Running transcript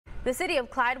The city of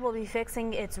Clyde will be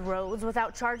fixing its roads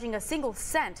without charging a single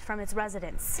cent from its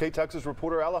residents. KTXS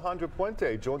reporter Alejandra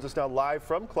Puente joins us now live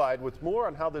from Clyde with more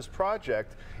on how this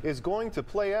project is going to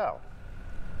play out.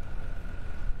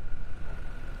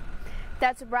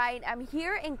 That's right. I'm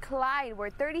here in Clyde, where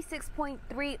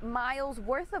 36.3 miles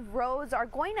worth of roads are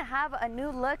going to have a new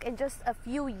look in just a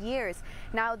few years.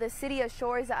 Now, the city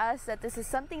assures us that this is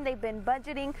something they've been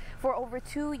budgeting for over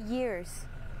 2 years.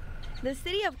 The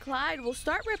city of Clyde will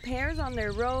start repairs on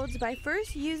their roads by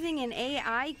first using an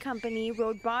AI company,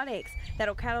 Roadbotics,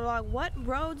 that'll catalog what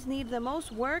roads need the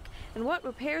most work and what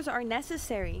repairs are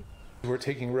necessary. We're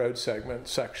taking road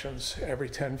sections every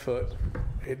 10 foot.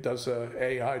 It does a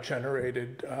AI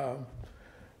generated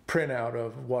printout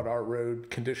of what our road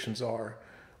conditions are,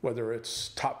 whether it's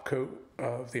top coat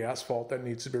of the asphalt that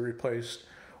needs to be replaced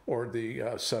or the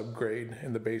subgrade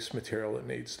in the base material that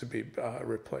needs to be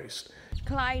replaced.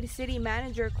 Clyde City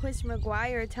Manager Chris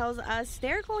McGuire tells us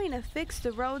they're going to fix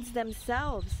the roads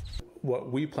themselves.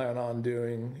 What we plan on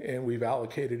doing, and we've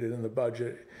allocated it in the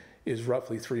budget, is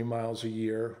roughly 3 miles a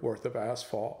year worth of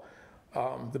asphalt.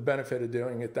 The benefit of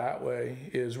doing it that way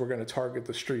is we're going to target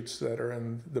the streets that are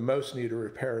in the most need of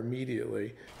repair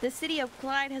immediately. The city of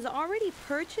Clyde has already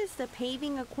purchased the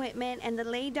paving equipment and the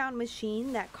laydown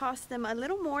machine that cost them a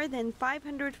little more than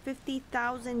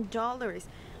 $550,000,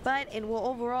 but it will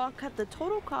overall cut the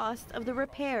total cost of the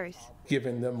repairs.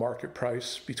 Given the market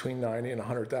price between $90,000 and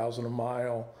 $100,000 a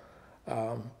mile,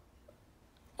 on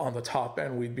the top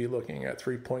end we'd be looking at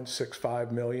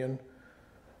 $3.65 million.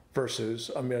 Versus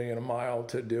 $1 million a mile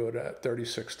to do it at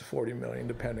 36 to 40 million,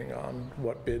 depending on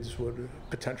what bids would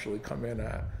potentially come in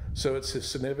at. So it's a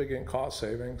significant cost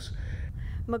savings.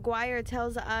 McGuire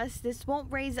tells us this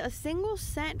won't raise a single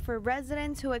cent for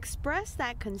residents who expressed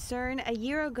that concern a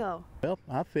year ago. Well,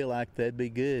 I feel like that'd be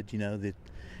good, you know, that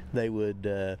they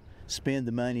would spend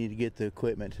the money to get the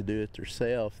equipment to do it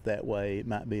themselves. That way it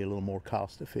might be a little more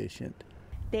cost efficient.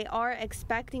 They are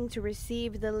expecting to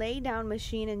receive the laydown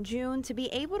machine in June to be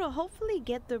able to hopefully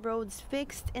get the roads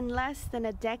fixed in less than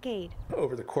a decade.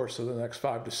 Over the course of the next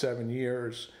 5 to 7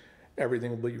 years,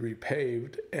 everything will be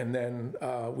repaved, and then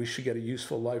we should get a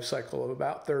useful life cycle of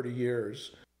about 30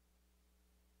 years.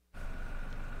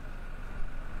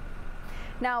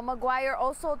 Now, McGuire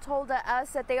also told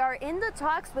us that they are in the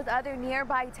talks with other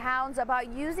nearby towns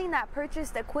about using that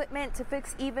purchased equipment to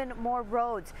fix even more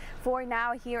roads. For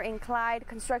now, here in Clyde,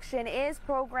 construction is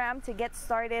programmed to get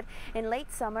started in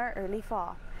late summer, early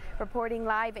fall. Reporting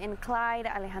live in Clyde,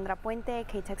 Alejandra Puente,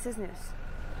 KTXS News.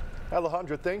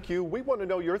 Alejandra, thank you. We want to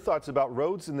know your thoughts about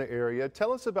roads in the area.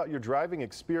 Tell us about your driving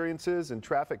experiences and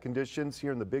traffic conditions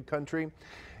here in the Big Country.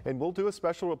 And we'll do a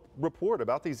special report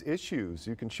about these issues.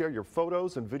 You can share your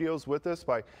photos and videos with us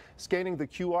by scanning the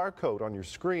QR code on your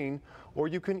screen, or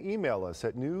you can email us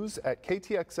at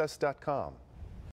news@ktxs.com.